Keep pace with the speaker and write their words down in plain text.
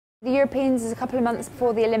The Europeans is a couple of months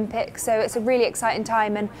before the Olympics, so it's a really exciting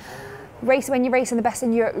time, and when you're racing the best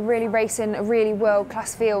in Europe, you're really racing a really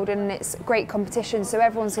world-class field, and it's great competition, so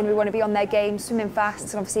everyone's going to want to be on their game, swimming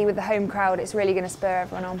fast, and obviously with the home crowd it's really going to spur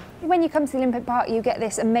everyone on. When you come to the Olympic Park you get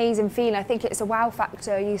this amazing feeling. I think it's a wow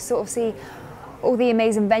factor. You sort of see all the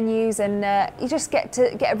amazing venues, and you just get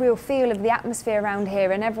a real feel of the atmosphere around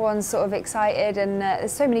here, and everyone's sort of excited, and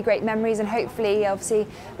there's so many great memories, and hopefully obviously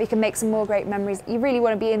we can make some more great memories. You really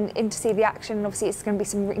want to be in to see the action, and obviously it's going to be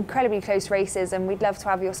some incredibly close races, and we'd love to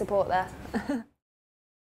have your support there.